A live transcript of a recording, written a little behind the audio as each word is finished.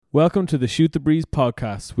Welcome to the Shoot the Breeze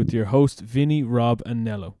podcast with your hosts Vinny, Rob and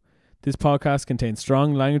Nello. This podcast contains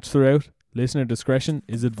strong language throughout. Listener discretion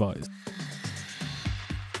is advised.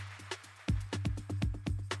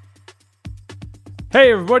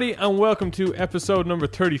 Hey everybody, and welcome to episode number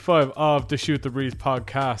 35 of the Shoot the Breeze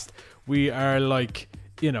podcast. We are like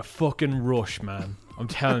in a fucking rush, man. I'm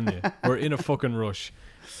telling you, we're in a fucking rush.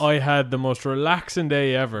 I had the most relaxing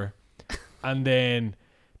day ever, and then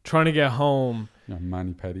trying to get home. You're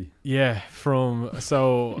mani-pedi. Yeah,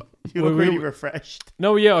 so you look really refreshed.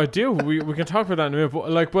 No, yeah, I do. We can talk about that in a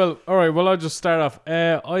minute. But all right. Well, I'll just start off.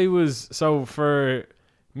 For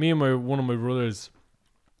me and one of my brothers,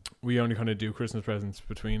 we only kind of do Christmas presents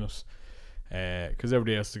between us, because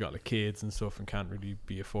everybody else has got like kids and stuff and can't really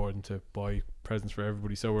be affording to buy presents for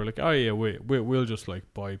everybody. So we're like, oh yeah, we'll just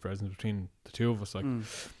like buy presents between the two of us, like.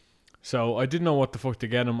 So I didn't know what the fuck to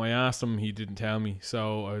get him. I asked him, he didn't tell me.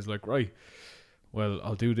 So I was like, right, well,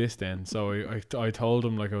 I'll do this then. So I told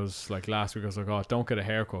him, like, I was like last week, I was like, oh, don't get a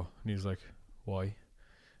haircut. And he's like, why?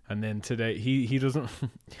 And then today he doesn't.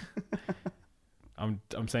 I'm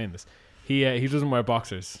saying this. He doesn't wear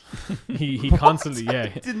boxers. He constantly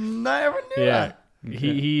I never knew that.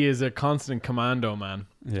 He is a constant commando man.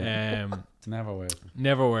 Yeah. Never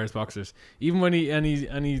wears boxers. Even when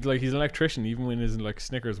he's like, he's an electrician. Even when he's in like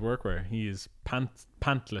Snickers workwear, he is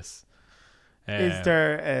pantless. Is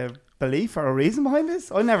there a belief or a reason behind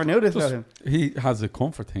this? I never knew this about him. He has a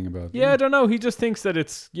comfort thing about it. Yeah, I don't know. He just thinks that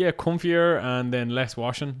it's comfier and then less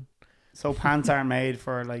washing. So pants aren't made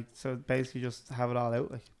for so basically just have it all out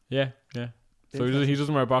like. Yeah. So he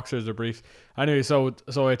doesn't wear boxers or briefs. Anyway, so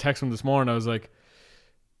I texted him this morning. I was like,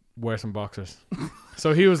 wear some boxers.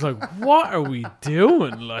 So he was like, what are we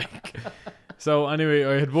doing? Like, so anyway,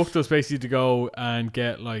 I had booked us basically to go and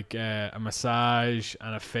get like a massage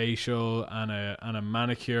and a facial and a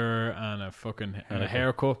manicure and a fucking and a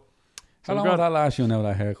haircut. How long will that last you now,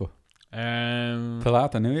 that haircut? Till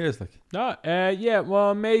after New Year's, like? Yeah,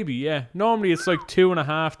 well, maybe, yeah. Normally it's like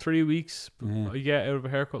 2.5, 3 weeks you get out of a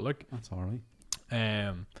haircut, like. That's alright.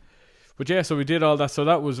 But yeah, so we did all that.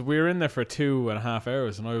 So we were in there for 2.5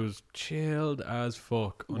 hours, and I was chilled as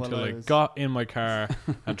fuck until I got in my car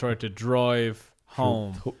and tried to drive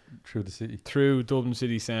home through the city, through Dublin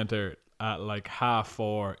city centre at like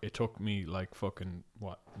 4:30. It took me like fucking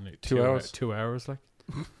what, 2 hours? 2 hours, like.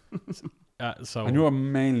 And you were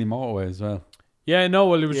mainly motorway as well. Yeah, no,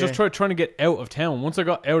 well, it was just trying to get out of town. Once I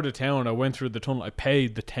got out of town, I went through the tunnel. I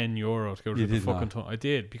paid the €10 to go through the fucking tunnel. I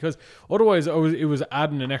did, because otherwise it was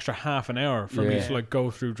adding an extra half an hour for me to like go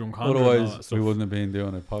through Drumcondra. Otherwise, we wouldn't have been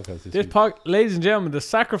doing a podcast this week. Ladies and gentlemen, the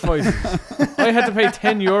sacrifices. I had to pay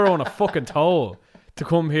 €10 on a fucking toll to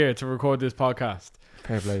come here to record this podcast.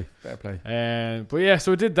 Fair play. But yeah,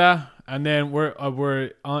 so I did that, and then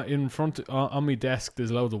we're in front on my desk.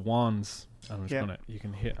 There's loads of wands. I'm just you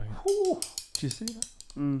can hit. Did you see that?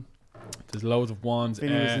 There's loads of wands.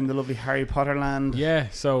 Vinny was in the lovely Harry Potter land. Yeah,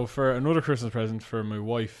 so for another Christmas present for my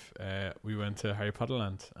wife, we went to Harry Potter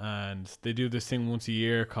land, and they do this thing once a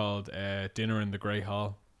year called Dinner in the Great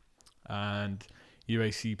Hall, and you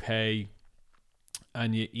basically pay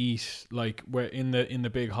and you eat like where in the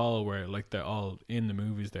big hall where like they're all in the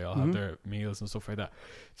movies, they all have their meals and stuff like that.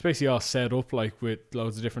 It's basically all set up like with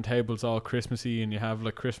loads of different tables, all Christmassy, and you have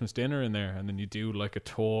like Christmas dinner in there, and then you do like a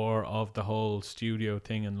tour of the whole studio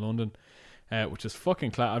thing in London, which is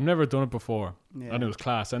fucking class. I've never done it before, and it was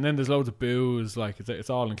class. And then there's loads of booze, like it's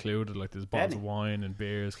all included. Like there's bottles of wine and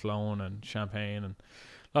beers flowing and champagne and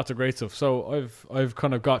lots of great stuff. So I've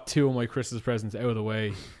kind of got 2 of my Christmas presents out of the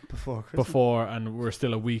way before, and we're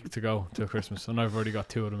still a week to go till Christmas, and I've already got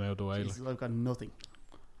 2 of them out of the way. Jesus, I've got nothing.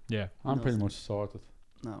 Yeah, I'm pretty much sorted.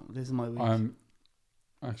 No, this is my week. I'm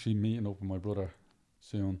actually meeting up with my brother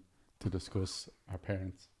soon to discuss our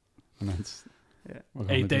parents, and that's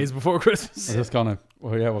 8 days before Christmas. We're just gonna,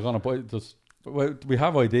 we're gonna buy just. Well, we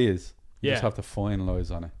have ideas. We Yeah, just have to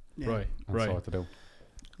finalise on it. Yeah. Right. Sort it out.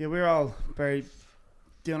 Yeah, we're all very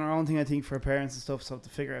doing our own thing, I think, for our parents and stuff, so to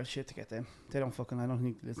figure out shit to get them. I don't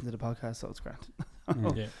think they listen to the podcast, so it's grand.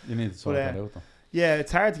 Yeah. You need to sort that out though. Yeah,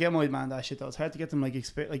 it's hard to get my man that shit though. It's hard to get them like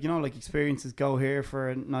experiences, go here for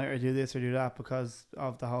a night or do this or do that, because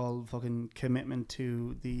of the whole fucking commitment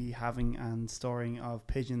to the having and storing of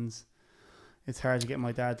pigeons. It's hard to get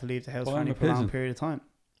my dad to leave the house for any prolonged period of time.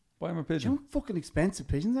 Buy him a Do you pigeon. know how fucking expensive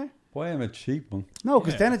pigeons are? Buy him a cheap one. No,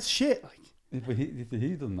 because then it's shit. Like, But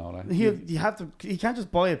he doesn't know that. He can't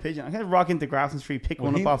just buy a pigeon. I can't rock into Grafton Street, pick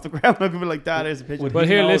one up off the ground, and be like, "Dad, there's a pigeon." But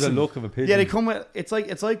here, listen. The look of a pigeon. Yeah, they come with. It's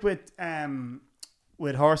like with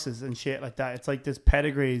horses and shit like that. It's like there's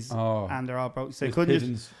pedigrees and they're all broke. So they couldn't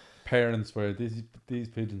pigeons. Parents were these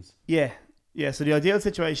pigeons. Yeah, Yeah, so the ideal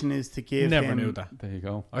situation is to give Never him... knew that. There you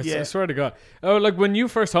go. I swear to God. Oh, like when you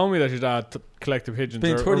first told me that your dad collected pigeons.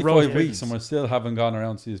 It's been or 35 rose weeks pigeons. and we still haven't gone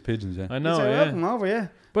around to see his pigeons yet. I He's know, like, yeah. welcome over, yeah.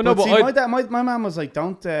 But no, but see, I... my mum was like,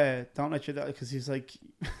 don't let your dad, because he's like,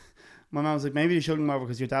 my mum was like, maybe you shouldn't come over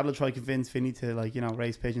because your dad will try to convince Vinny to, like, you know,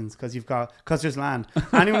 raise pigeons because there's land.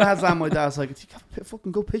 Anyone that has land, my dad's like, you got a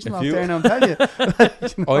fucking good pigeon off there now, I'm telling you.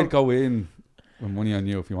 You know? I'd go in with money on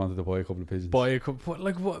you if you wanted to buy a couple of pigeons. Buy a couple, but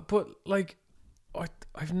like what? But like,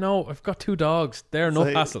 I've got 2 dogs. They're no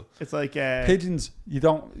hassle. It's like Pigeons, you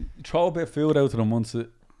throw a bit of food out to them once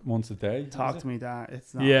a day. Talk to me, Dad.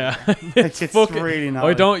 It's not. Yeah, it's fucking, really not.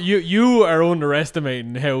 I don't. You are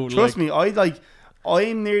underestimating how. Trust me,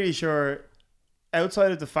 I'm nearly sure.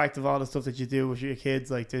 Outside of the fact of all the stuff that you do with your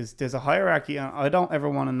kids, like there's a hierarchy, and I don't ever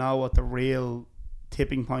want to know what the real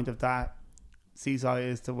tipping point of that seesaw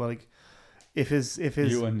is. To like, if his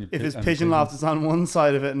pigeon loft is on one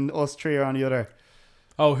side of it and us 3 are on the other.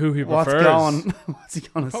 Oh, who he prefers? What's he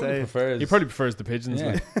gonna say? He probably prefers the pigeons.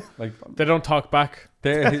 Yeah. Like they don't talk back.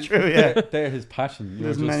 That's true. Yeah, they're his passion.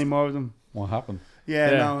 There's many more of them. What happened?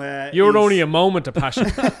 Yeah. No. You're only a moment of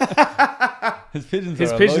passion. His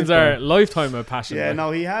pigeons. Are a lifetime of passion. Yeah. Like.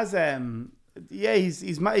 No, he has.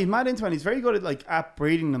 He's mad into it. And he's very good at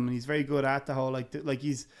breeding them, and he's very good at the whole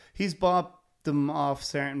he's bought them off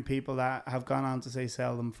certain people that have gone on to say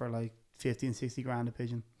sell them for like 50 and 60 grand a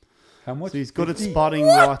pigeon. How much? So he's good at spotting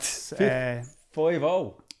what's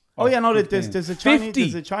 5-0. Oh yeah, no. There's a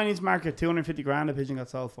Chinese market. 250 grand a pigeon got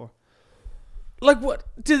sold for. Like what?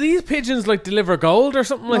 Do these pigeons like deliver gold or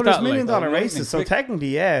something like there's that? $1 million like? races. So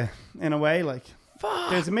technically, yeah, in a way, like Fuck.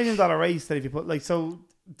 there's $1 million race that if you put like so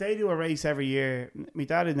they do a race every year. My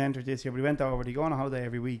dad didn't enter this year, but he went over. They go on a holiday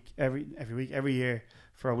every year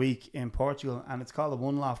for a week in Portugal, and it's called a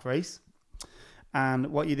one loft race. And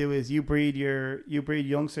what you do is you breed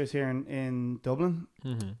youngsters here in Dublin,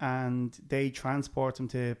 and they transport them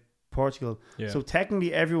to Portugal. Yeah. So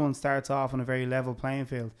technically, everyone starts off on a very level playing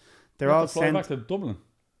field. They're You have all to fly sent back to Dublin.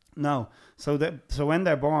 No, so when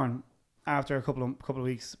they're born, after a couple of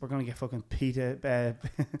weeks, we're gonna get fucking PETA,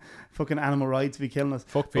 fucking animal rights be killing us.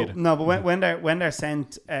 Fuck PETA. But when they're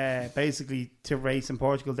sent basically to race in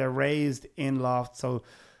Portugal, they're raised in loft. So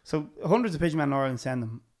hundreds of pigeon men in Ireland send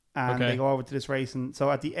them. And they go over to this race, and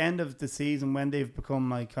so at the end of the season, when they've become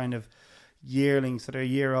like kind of yearlings, so they're a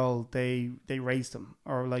year old, they race them,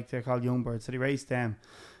 or like they're called young birds, so they race them.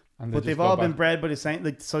 But they've all been bred by the same,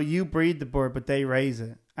 like, so you breed the bird, but they raise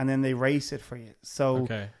it, and then they race it for you. So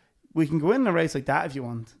we can go in a race like that if you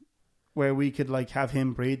want, where we could like have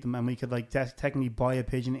him breed them, and we could like technically buy a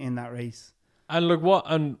pigeon in that race. And like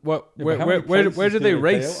where do they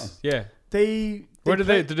race? Yeah. Where do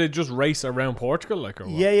they just race around Portugal, like, or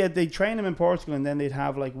what? Yeah, they train them in Portugal, and then they'd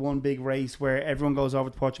have like one big race where everyone goes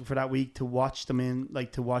over to Portugal for that week to watch them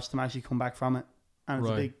actually come back from it, and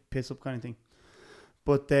it's a big piss up kind of thing.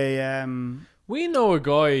 But they we know a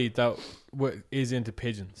guy that is into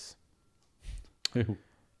pigeons. Who?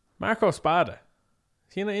 Marco Spada.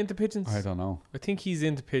 Is he not into pigeons? I don't know. I think he's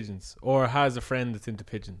into pigeons, or has a friend that's into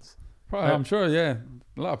pigeons. I'm sure, yeah.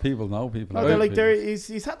 A lot of people know people. No, they're like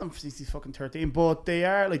he's had them since he's fucking 13, but they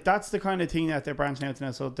are like that's the kind of thing that they're branching out to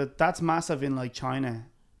now. So that's massive in like China,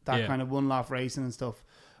 that kind of one loft racing and stuff,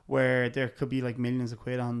 where there could be like millions of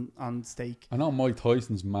quid on stake. I know Mike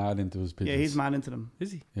Tyson's mad into his pigeons. Yeah, he's mad into them.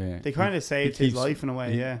 Is he? Yeah, they kind of saved his life in a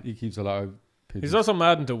way. He keeps a lot of pigeons. He's also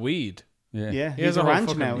mad into weed. Yeah. He has a a ranch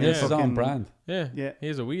fucking, now. He has his own brand. Yeah, he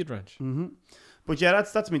has a weed ranch. But yeah,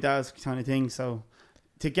 that's my dad's kind of thing. So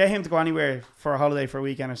to get him to go anywhere for a holiday for a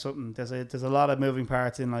weekend or something, there's a lot of moving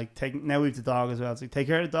parts in like now we've the dog as well. So take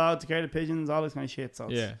care of the dog, take care of the pigeons, all this kind of shit. So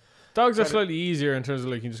dogs are slightly easier in terms of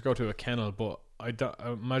like you can just go to a kennel, but I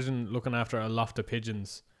imagine looking after a loft of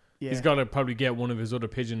pigeons. Yeah. He's got to probably get one of his other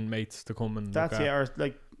pigeon mates to come and that's or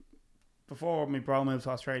like before my bro moved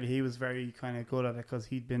to Australia, he was very kind of good at it because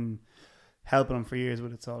he'd been helping him for years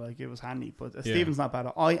with it, so like it was handy. But Stephen's not bad at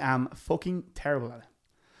it. I am fucking terrible at it.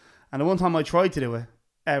 And the one time I tried to do it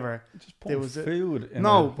ever, just there was food.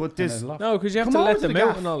 Because you have to let them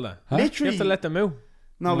out and all that. Huh? Literally, you have to let them out.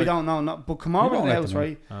 No, we don't. No, but come over to the house,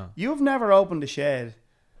 right? You've never opened a shed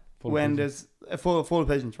when there's a full of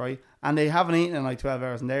pigeons, right? And they haven't eaten in like 12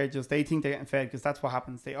 hours, and they think they're getting fed because that's what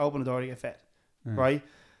happens. They open the door to get fed, right?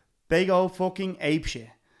 They go fucking apeshit.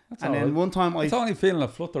 That's and then right. One time it's only feeling a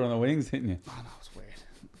flutter on the wings hitting you. Oh no, it's weird.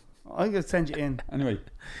 I'm gonna send you in. Anyway,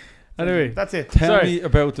 that's it. Tell me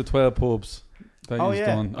about the 12 pubs that you've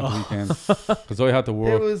done at the weekend, because I had to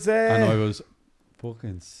work and I was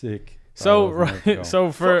fucking sick. So That was right,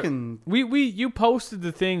 so for Fucking you posted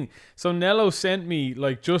the thing. So Nello sent me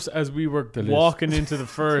like just as we were The list. walking into the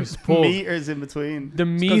first pub, meters in between. the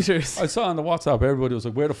meters. I saw on the WhatsApp, everybody was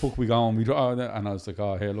like, "Where the fuck we going?" And I was like,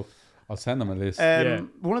 "Oh, here, look, I'll send them a list." Yeah.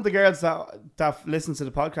 One of the girls that listens to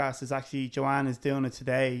the podcast is actually Joanne is doing it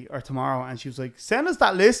today or tomorrow, and she was like, "Send us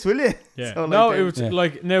that list, will you?" Yeah. So, like, No, they- it was Yeah.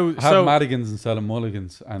 like no. I have So Madigans and selling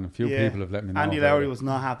mulligans, and a few Yeah. people have let me know. Andy about Lowry it. was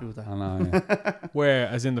not happy with that. I know, yeah. where,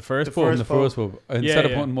 as in the first The pub. In the first pub. Instead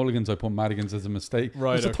of yeah. putting mulligans, I put Madigans as a mistake.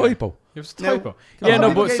 Right, It's a okay. typo. It was a No, typo. A Yeah, lot no,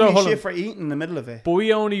 of people but gave so me hold shit on. for eating in the middle of it. But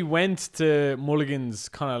we only went to Mulligan's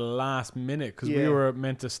kind of last minute because we Yeah. were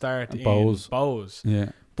meant to start in Bowes. Bowes. Yeah.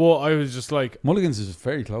 But I was just like, Mulligans is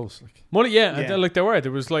very close. Like. yeah, Yeah. like they were. It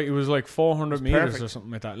was like 400 It was meters perfect. or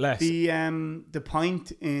something like that. Less. The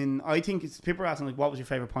pint in, I think it's, people are asking like, what was your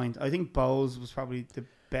favorite pint? I think Bowes was probably the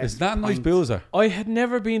best. Is that a nice pint. boozer? I had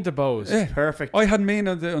never been to Bowes. Yeah. Perfect. I hadn't been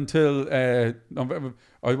until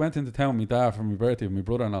I went into town with my dad for my birthday with my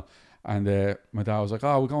brother and all. And my dad was like,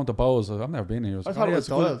 "Oh, we're going to Bowes." I've never been here. I was I like, thought "Oh, it yeah, was it's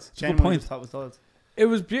a good- Doyle's. it's a good Genuinely point." thought it was Doyle's. It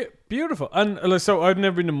was beautiful, and so I'd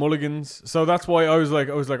never been to Mulligan's, so that's why I was like,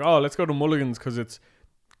 oh, let's go to Mulligan's because it's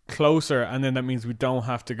closer, and then that means we don't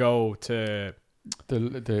have to go to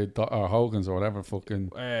or Hogan's or whatever fucking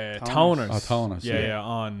Toners. Oh, Toners, yeah, yeah.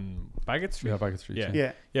 on Bagot Street. yeah, Bagot Street. Yeah.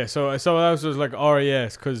 Yeah, Yeah. So I was just like, oh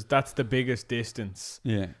yes, because that's the biggest distance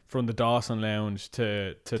yeah. from the Dawson Lounge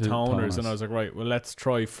to Toners, Toners. and I was like, right, well, let's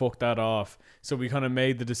try fuck that off. So we kind of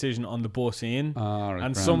made the decision on the bus in, All right,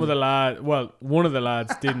 and grand. some of the one of the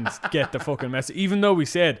lads didn't get the fucking message, even though we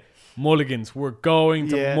said Mulligan's, we're going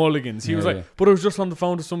to Yeah. Mulligan's. He Yeah, was like, yeah. but I was just on the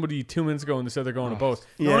phone to somebody 2 minutes ago and they said they're going to both.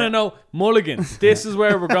 Yeah. No, Mulligan's. This is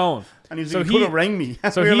where we're going. And he was So like, he- he could have rang me.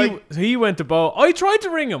 So We were he like, he went to Bow. I tried to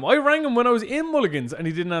ring him. I rang him when I was in Mulligan's and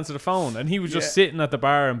he didn't answer the phone. And he was just Yeah. sitting at the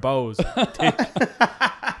bar in Bowes.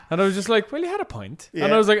 And I was just like, well, you had a point. And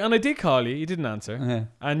Yeah. I was like, and I did call you. You didn't answer. Yeah.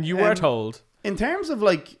 And you were Um, told. in terms of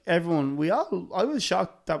like everyone, I was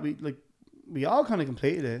shocked that we all kind of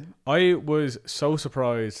completed it. I was so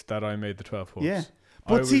surprised that I made the 12 pubs. Yeah. I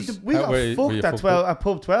But see, was we How- got were you fucked at fucked 12 at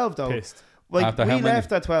pub 12 though. pissed. Like After we how many?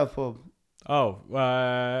 left at 12 pub. Oh,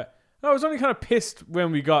 no, I was only kind of pissed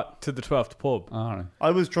when we got to the 12th pub. All right.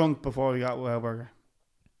 I was drunk before we got Wellburger.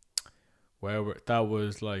 That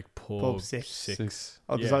was like pub six. six.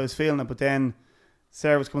 Oh, because yeah. I was feeling it, but then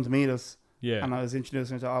Sarah was coming to meet us, yeah. and I was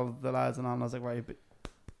introducing her to all the lads, and all, and I was like, right, but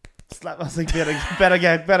slap. I was like, better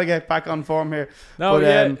get back on form here. No, but,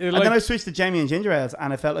 yeah. and then I switched to Jamie and ginger ales,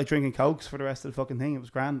 and I felt like drinking cokes for the rest of the fucking thing. It was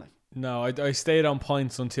grand. Like. No, I stayed on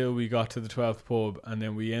pints until we got to the 12th pub, and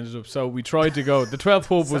then we ended up. So we tried to go. The 12th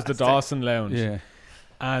pub was the Dawson Lounge, Yeah.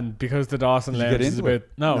 and because the Dawson Did you Lounge get is into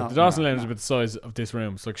about the Dawson Lounge is no. about the size of this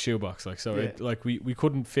room. It's like shoebox, like so. Yeah. It like we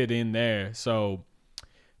couldn't fit in there, so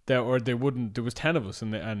there wouldn't. There was 10 of us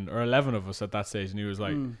or 11 of us at that stage, and he was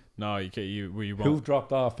like, "No, you can't. You Who won't."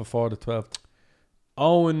 dropped off before the 12th?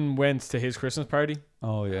 Owen went to his Christmas party,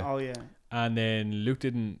 Oh yeah. Oh yeah, and then Luke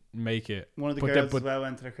didn't make it. one of the But girls the- as well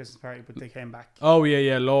went to their Christmas party, but they came back. Oh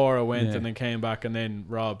yeah, Laura went Yeah. and then came back, and then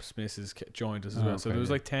Rob's missus joined us as Oh, well. So okay, there was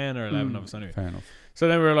yeah. like 10 or 11 of us anyway. Fair enough. So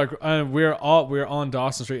then we were like, we're on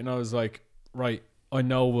Dawson Street, and I was like, right, I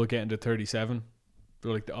know we'll get into 37.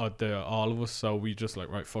 We're like the all of us, so we just like,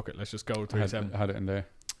 right, fuck it, let's just go to 37. Had it in there.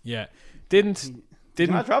 Yeah, didn't Did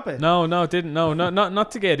you not drop it? no, didn't no,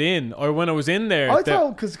 not to get in, or when I was in there. I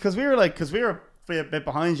thought because we were a bit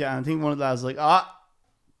behind you, and I think one of the lads was like,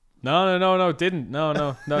 No, didn't.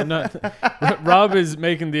 No. Rob is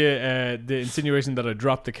making the insinuation that I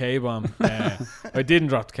dropped the K-bomb. I didn't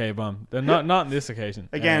drop the K-bomb. Not on this occasion.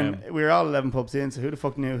 again, we were all 11 pubs in, so who the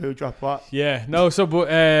fuck knew who dropped what? Yeah, no, so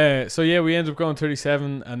we ended up going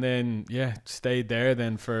 37 and then stayed there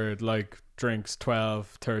then for like drinks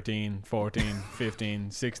 12, 13, 14,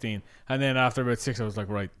 15, 16, and then after about 6 I was like,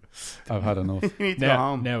 right, I've had enough. You need to go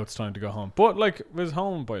home. now it's time to go home. But like it was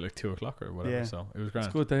home by like 2 o'clock or whatever, Yeah. so it was grand.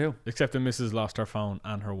 It's good to hear. Except that Mrs. lost her phone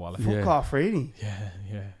and her wallet. Fuck Yeah. off, really?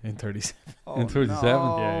 Yeah, in 37. Oh, In 37?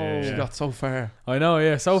 no. Yeah. She got so far. I know,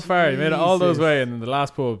 yeah, so far you made it all those Jesus. way, and then the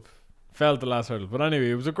last pub fell the last hurdle. But anyway,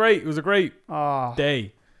 it was a great Oh,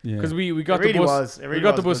 day Yeah. because we got it really the bus. was. It really We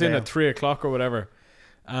got the was bus a in good at 3 o'clock or whatever,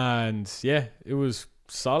 and yeah, it was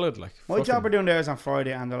solid. Like My fucking- job are doing theirs on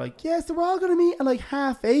Friday, and they're like, "Yes, so we're all gonna meet at like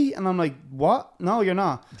 8:30," and I'm like, "What? No, you're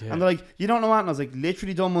not." Yeah. And they're like, "You don't know what?" And I was like,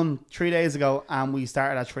 "Literally done one 3 days ago, and we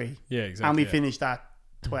started at 3, Yeah, exactly. and we yeah. finished at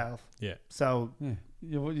 12." Yeah. So, Yeah.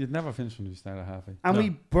 You'd never finish when you start at half 8. and No. we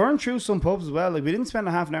burned through some pubs as well. Like we didn't spend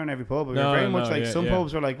a half an hour in every pub. We No, were very much no, like yeah, some yeah.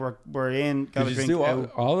 pubs were like we're in, got Did a you drink do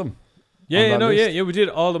out. all of them? Yeah, that no, list? yeah, we did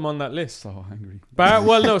all them on that list. So angry. Bar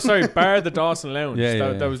the Dawson Lounge.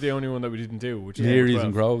 That was the only one that we didn't do. Which is Neary's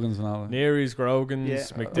and Grogan's and all that. Neary's,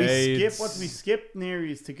 Grogan's, McDade's. We skipped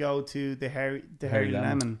Neary's to go to the Harry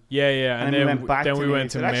Lemon. Yeah, and then we went back then to we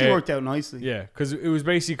went to It actually worked out nicely. Yeah, because it was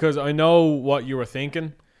basically because I know what you were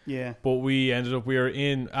thinking. Yeah. But we were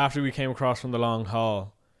in, after we came across from the long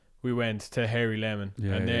hall, we went to Harry Lemon.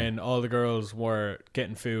 And then all the girls were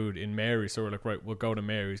getting food in Mary's. So we're like, right, we'll go to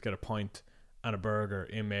Mary's, get a pint and a burger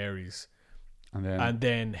in Mary's. And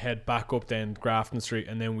then head back up then Grafton Street.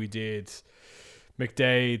 And then we did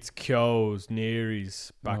McDade's, Kyo's,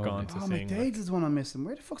 Neary's, back onto thing. McDade's is the one I'm missing.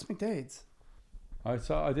 Where the fuck's McDade's?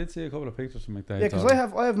 I did see a couple of pictures from McDade's. Yeah, because I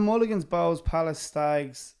have Mulligan's, Bows, Palace,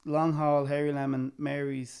 Stags, Long Hall, Harry Lemon,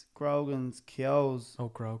 Mary's, Grogan's, Kyo's. Oh,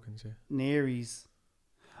 Grogan's, yeah. Neary's.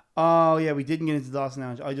 Oh, yeah, we didn't get into Dawson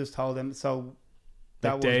Lounge. I just told them. So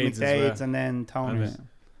that McDade's was McDade's and then Tony's.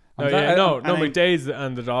 McDade's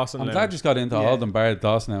and the Dawson Lounge. I'm glad you just got into all them bar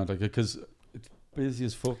Dawson Lounge, because it's busy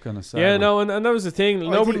as fuck on a Saturday. Yeah, no, and that was the thing.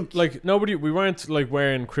 Nobody, we weren't like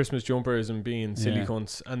wearing Christmas jumpers and being silly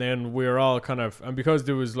cunts. And then we were all kind of, and because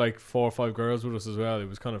there was like 4 or 5 girls with us as well, it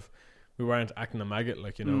was kind of, we weren't acting a maggot,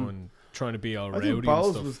 like, you know, and trying to be all rowdy and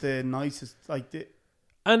Bowls stuff. Was the nicest,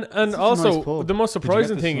 and also nice the most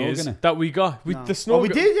surprising thing is that we got the snug. Oh, we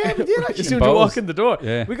did actually. As soon as you walk in the door,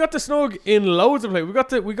 we got the snug in loads of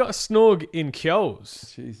places. We got a snug in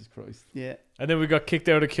Kyo's. Jesus Christ. Yeah. And then we got kicked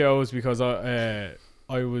out of Kyo's because I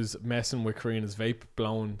was messing with Karina's vape,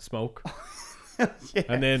 blowing smoke. Yeah.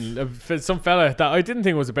 And then some fella that I didn't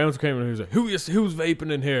think was a bouncer came in and he was like, who's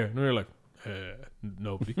vaping in here? And we were like,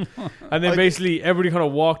 nobody. And then basically everybody kind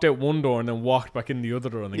of walked out one door and then walked back in the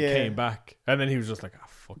other door and then came back. And then he was just like,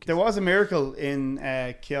 fuck. There was a miracle in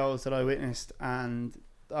Kyo's that I witnessed, and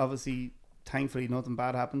obviously, thankfully, nothing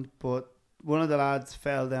bad happened. But one of the lads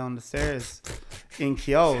fell down the stairs in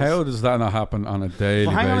Kyo's. How does that not happen on a daily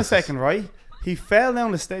basis? Hang on a second, right? He fell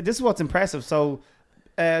down the stairs. This is what's impressive. So,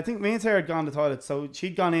 I think me and Sarah had gone to the toilet. So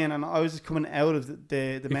she'd gone in, and I was just coming out of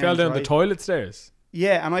the He fell down the toilet stairs.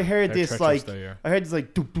 Yeah, and I heard this like there, I heard this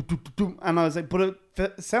like doop, doop, doop, doop, doop, and I was like, but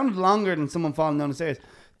it sounded longer than someone falling down the stairs.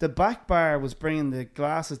 The back bar was bringing the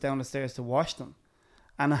glasses down the stairs to wash them,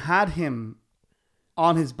 and had him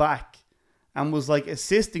on his back, and was like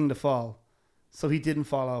assisting the fall, so he didn't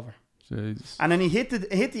fall over. Jesus. And then he hit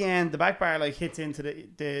the end. The back bar like hits into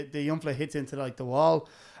the young fella hits into like the wall,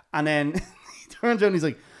 and then he turns around and he's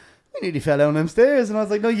like, "We nearly fell down them stairs." And I was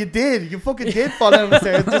like, "No, you did. You fucking did fall down the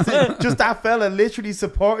stairs. Just that fella literally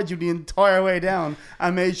supported you the entire way down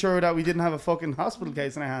and made sure that we didn't have a fucking hospital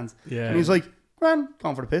case in our hands." Yeah. And he was like, "Grand,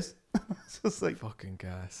 going for the piss." So it's like fucking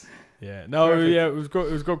gas. Yeah. No. Perfect. Yeah. It was good.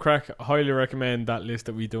 It was good crack. I highly recommend that list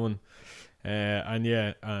that we done.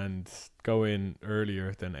 And go in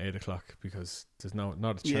earlier than 8 o'clock because there's not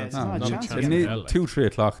a chance. Not a chance. 2-3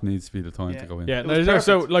 o'clock needs to be the time to go in. Yeah, no,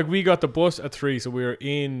 so like we got the bus at 3, so we were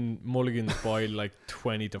in Mulligan's by like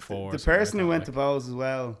 20 to 4. The person who went to Bowes as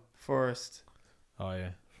well first. Oh yeah.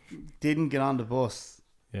 Didn't get on the bus.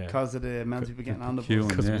 Yeah. Because of the amount of people getting on the bus.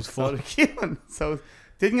 Because it was full. So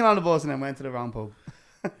didn't get on the bus and then went to the wrong pub.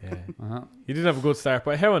 Yeah. He didn't have a good start,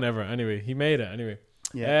 but however, anyway, he made it anyway.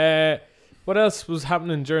 Yeah. What else was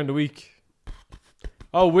happening during the week?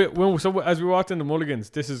 Oh, so as we walked into Mulligan's,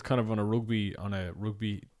 this is kind of on a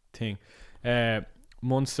rugby thing.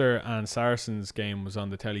 Munster and Saracens game was on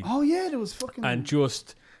the telly. Oh yeah, there was fucking. And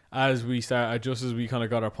just as we kind of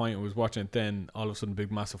got our point and was watching it, then all of a sudden, a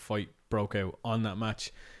big massive fight broke out on that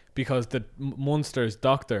match because the Munster's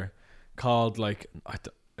doctor called like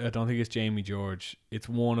I don't think it's Jamie George. It's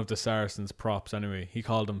one of the Saracens props anyway. He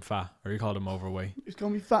called him fat or he called him overweight. He's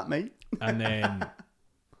calling me fat, mate. And then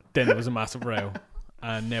it was a massive row.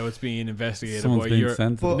 And now it's being investigated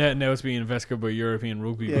Someone's by now it's being investigated by European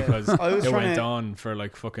rugby because it went on for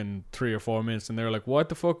like fucking 3 or 4 minutes and they were like, what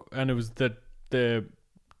the fuck? And it was the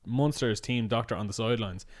Munster's team doctor on the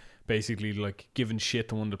sidelines basically like giving shit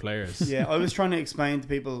to one of the players. Yeah, I was trying to explain to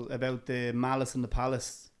people about the malice in the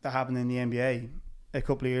palace that happened in the NBA a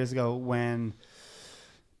couple of years ago when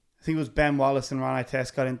I think it was Ben Wallace and Ron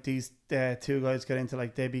Artest got into these two guys got into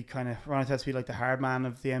like they'd be kind of Ron Artest be like the hard man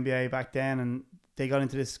of the NBA back then, and they got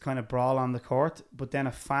into this kind of brawl on the court, but then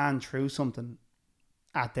a fan threw something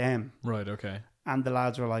at them. Right, okay. And the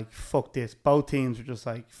lads were like, fuck this. Both teams were just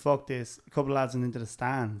like, fuck this. A couple of lads went into the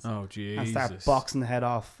stands. Oh, Jesus. And start boxing the head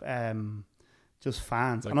off just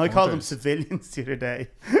fans. Like and I called them civilians the other day.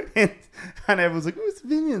 And everyone's like, oh,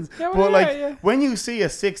 civilians. Yeah, but when you see a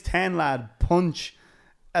 6'10" lad punch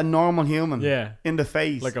a normal human in the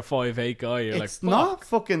face. Like a 5'8" guy. You're it's not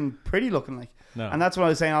fucking pretty looking like. No. And that's what I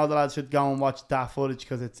was saying. All the lads should go and watch that footage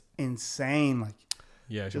because it's insane. Like,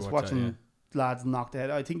 Yeah, I should just watch watching that, lads knocked out.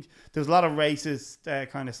 I think there's a lot of racist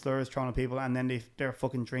kind of slurs thrown at people, and then they're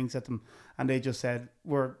fucking drinks at them, and they just said,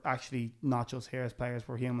 "We're actually not just here as players,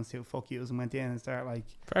 we're humans too. Fuck you," and went in and started like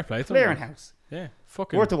fair play to them. clearing house. Yeah,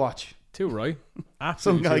 fucking Worth a watch. too right. Some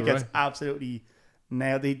Absolutely guy too gets right. absolutely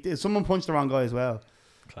nailed. Someone punched the wrong guy as well.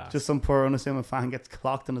 Class. Just some poor unassuming fan gets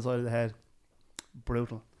clocked on the side of the head.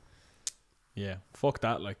 Brutal. Yeah, fuck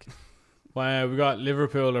that. Like, well, we got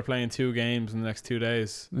Liverpool are playing 2 games in the next 2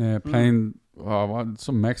 days. Yeah, playing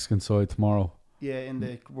some Mexican side tomorrow. Yeah, in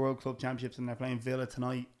the World Club Championships, and they're playing Villa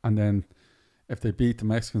tonight. And then if they beat the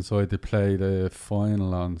Mexican side, they play the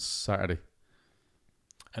final on Saturday.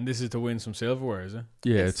 And this is to win some silverware, is it?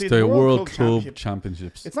 Yeah, It's it's the the World World Club Club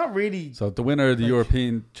Championships. It's not really. So the winner of the like-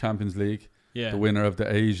 European Champions League, Yeah. the winner of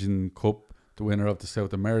the Asian Cup, the winner of the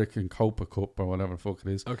South American Copa Cup or whatever the fuck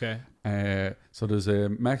it is. Okay. So there's a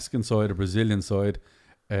Mexican side, a Brazilian side,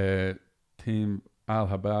 team Al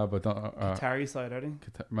Habab. Qatari side, are they?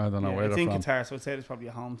 I don't know Yeah, where it's they're in from. Qatar, so I'd say it's probably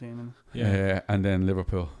a home team. Yeah. And then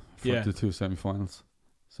Liverpool for Yeah. the 2 semi-finals.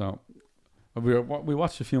 So we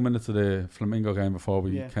watched a few minutes of the Flamingo game before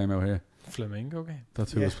we Yeah. came out here. Flamingo game.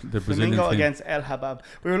 That's who Yeah. was the Brazilian Flamingo team. against El Habab.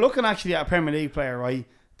 We were looking actually at a Premier League player, right?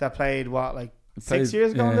 That played Played- 6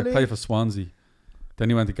 years ago in the league. Played for Swansea. Then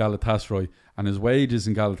he went to Galatasaray, and his wages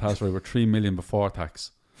in Galatasaray were 3 million before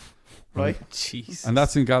tax. Right? Jeez. And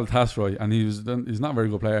that's in Galatasaray, and he's not a very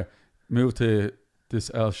good player. Moved to this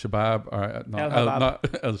El Shabab, or no, El Habab. not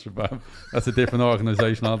El Shabab. That's a different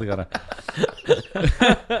organisation altogether.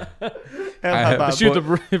 El I- Habab. Shoot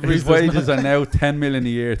the His breeze. wages are now 10 million a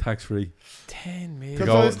year tax free. 10 million. Because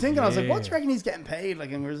go- I was thinking, I was like, Yeah. what do you reckon he's getting paid?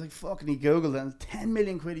 Like, and we were like, fucking, he Googled it, and 10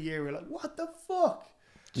 million quid a year. We are like, what the fuck?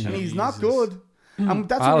 And he's not Jesus. good. And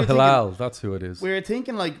that's what Al we were thinking. Hilal, that's who it is. We were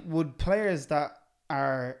thinking, like, would players that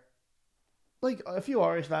are, like, a few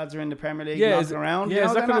Irish lads are in the Premier League Yeah, knocking is it- around. yeah, you know,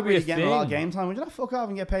 is that they're gonna not be really a getting a lot of thing? game time. Would you not fuck off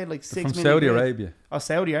and get paid like 6 From million Saudi quid? Arabia. Oh,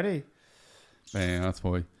 Saudi, are they? Man, that's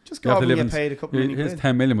why. Just You go have off to and live get in- paid a couple million Here's quid.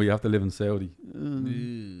 10 million, but you have to live in Saudi.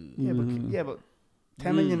 Yeah, but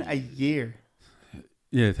 10 million a year.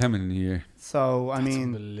 Yeah, 10 million a year. So, I That's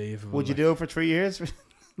mean, unbelievable. would you like. do it for 3 years?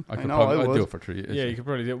 I could know, probably I I'd would. do it for 3 years. Yeah, you could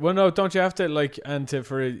probably do it. Well, no, don't you have to, like, and to,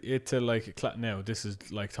 for it to, like, no, this is,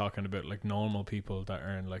 like, talking about, like, normal people that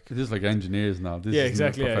earn, like, It is like engineers now. This yeah, isn't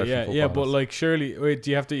exactly, yeah, professional yeah, but, footballers. like, surely, wait, do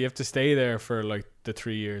you have to stay there for, like, the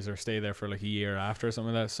 3 years, or stay there for, like, a year after or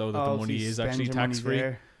something like that, so that Oh, the so money you is spend actually your money tax free?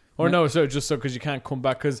 there. Or Yeah. no, so just so, because you can't come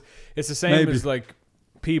back, because it's the same Maybe. as, like,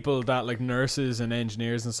 people that, like, nurses and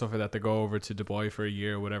engineers and stuff like that, they go over to Dubai for a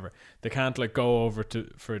year or whatever. They can't, like, go over to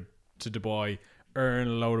Dubai, earn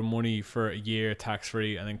a load of money for a year tax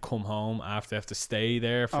free, and then come home after they have to stay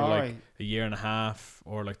there for like Alright. a year and a half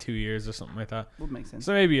or like 2 years or something like that. Would make sense.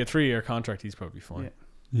 So maybe a 3-year contract, he's probably fine.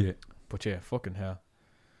 Yeah. Yeah. But yeah, fucking hell.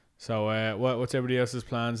 So what's everybody else's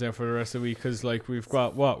plans there for the rest of the week? Because like we've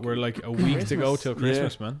got we're like a week to go Christmas. till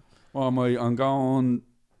Christmas, man. Well, I'm going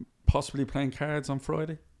possibly playing cards on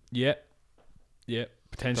Friday. Yeah,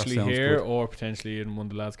 potentially sounds here good. or potentially in one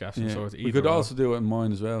of the lads' gaffs. Yeah. So it's We could also do it in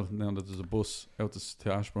mine as well. Now that there's a bus out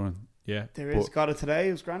to Ashbourne. yeah. There is. But- Got it today.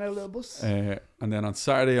 It was grand out a little bus. And then on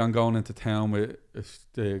Saturday, I'm going into town with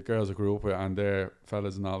the girls I grew up with and their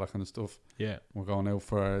fellas and all that kind of stuff. Yeah, We're going out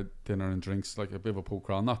for dinner and drinks, like a bit of a pub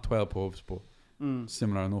crawl. Not 12 pubs, but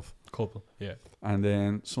similar enough. couple. Yeah, And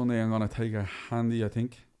then Sunday, I'm going to take a handy, I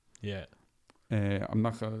think. yeah. I'm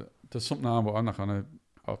not going to... There's something on, but I'm not going to...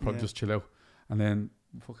 I'll probably Yeah. just chill out. And then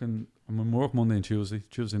I'm in work Monday and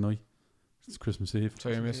Tuesday night. It's Christmas Eve. So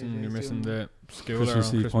you're missing the school Christmas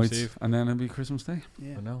on Eve Christmas points. Eve. And then it'll be Christmas Day.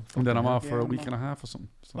 Yeah. I know. And then I'm off Yeah, for a I'm week off. and a half or something.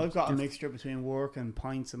 So I've got a it's- mixture between work and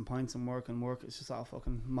pints and work and work. It's just all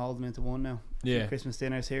fucking molding into one now. Yeah. Christmas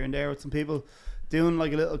dinners here and there with some people doing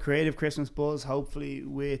like a little creative Christmas buzz, hopefully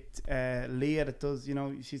with Leah that does, you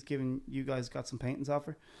know, she's giving you guys got some paintings off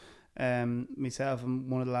her. Myself and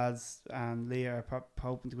one of the lads and Leah are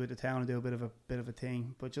hoping to go to town and do a bit of a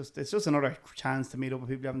thing. But it's just another chance to meet up with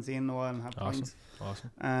people you haven't seen in a while and have pints.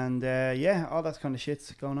 Awesome. And yeah, all that kind of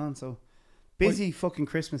shit's going on. So busy fucking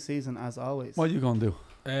Christmas season as always. What are you going to do?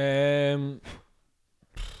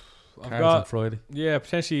 I've Cards on got Friday.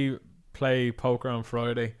 potentially play poker on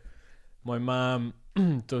Friday. My mom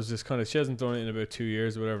does this kind of. She hasn't done it in about 2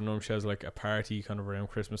 years or whatever. Normally she has like a party kind of around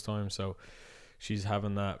Christmas time, so she's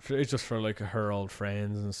having that. It's just for like her old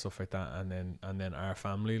friends and stuff like that, and then our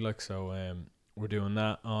family. Like so, we're doing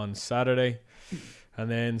that on Saturday, and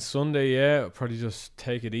then Sunday. Yeah, probably just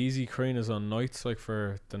take it easy. Karina's on nights like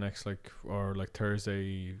for the next like or like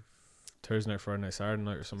Thursday. Thursday night, Friday night, Saturday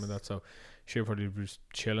night or something like that. So she'll probably be just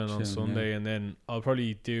chilling on Sunday, yeah. and then I'll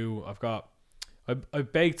probably do. I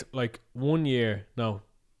baked like 1 year, no,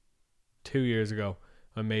 2 years ago.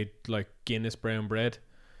 I made like Guinness brown bread,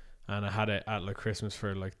 and I had it at like Christmas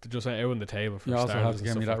for like just out on the table for You also starters have to and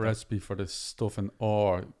give me stuff that like recipe for the stuffing,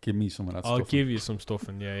 or give me some of that I'll stuffing. give you some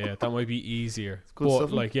stuffing. Yeah, that might be easier. good But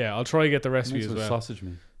stuffing. like, yeah, I'll try to get the recipe Mixed as with well. sausage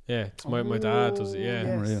meat. Yeah, it's my dad does it. Yeah,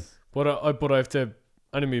 Unreal. but I have to.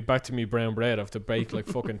 Anyway, back to me brown bread. I have to bake like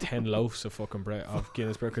fucking 10 loaves of fucking bread of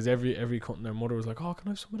Guinness bread, because every cunt their mother was like, "Oh, can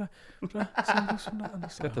I have some of that? Some of that?" And I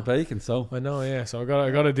said, Get the bacon, so. I know, yeah. So I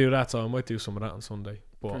gotta do that. So I might do some of that on Sunday,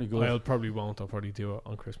 but Pretty good. I'll probably won't. I'll probably do it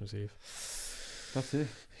on Christmas Eve. That's it.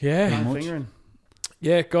 Yeah, Pretty Hand much. fingering.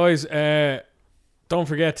 yeah, guys. Don't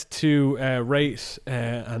forget to rate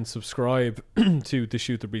and subscribe to the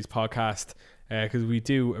Shoot the Breeze podcast, because we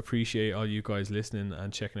do appreciate all you guys listening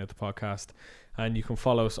and checking out the podcast. And you can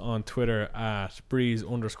follow us on Twitter at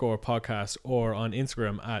breeze_podcast, or on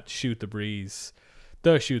Instagram at Shoot the Breeze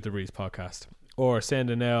podcast, or send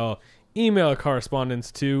an email correspondence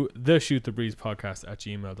to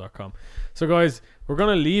theshootthebreezepodcast@gmail.com. So guys, we're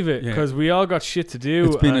gonna leave it because we all got shit to do.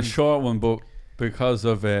 It's been a and short one, but because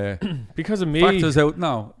of because of me. factors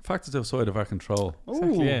outside of our control.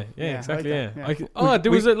 Exactly, yeah, Yeah, exactly, like yeah. that, I could,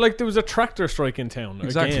 there was a tractor strike in town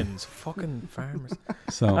Exactly. again. It's fucking farmers.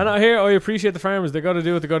 So And I appreciate the farmers. They got to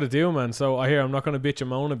do what they got to do, man. So I'm not going to bitch and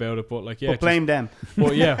moan about it, but like, yeah, But blame them.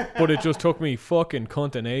 but yeah, but it just took me fucking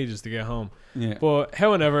cunting ages to get home. yeah, But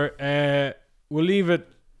however, we'll leave it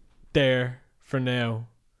there for now,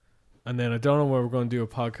 and then I don't know where we're going to do a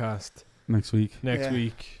podcast next week next Yeah.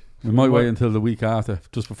 week. we might wait until the week after,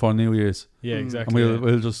 just before New Year's, Yeah, Mm. exactly. and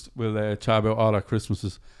yeah. we'll chat about all our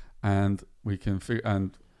Christmases, and we can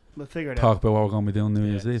We'll figure it talk out. about what we're going to be doing New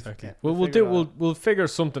Year's Eve. Exactly. Yeah, We'll figure it out. we'll figure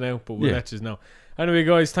something out, but we'll Yeah. let you know. Anyway,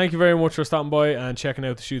 guys, thank you very much for stopping by and checking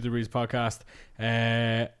out the Shoot the Breeze podcast.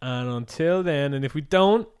 And until then, and if we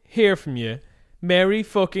don't hear from you, Merry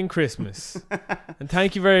fucking Christmas. And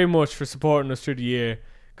thank you very much for supporting us through the year,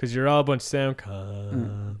 because you're all a bunch of sound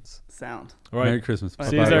cons. Sound. All right. Merry Christmas.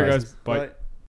 See you Bye-bye, there, guys. guys. Bye. Bye.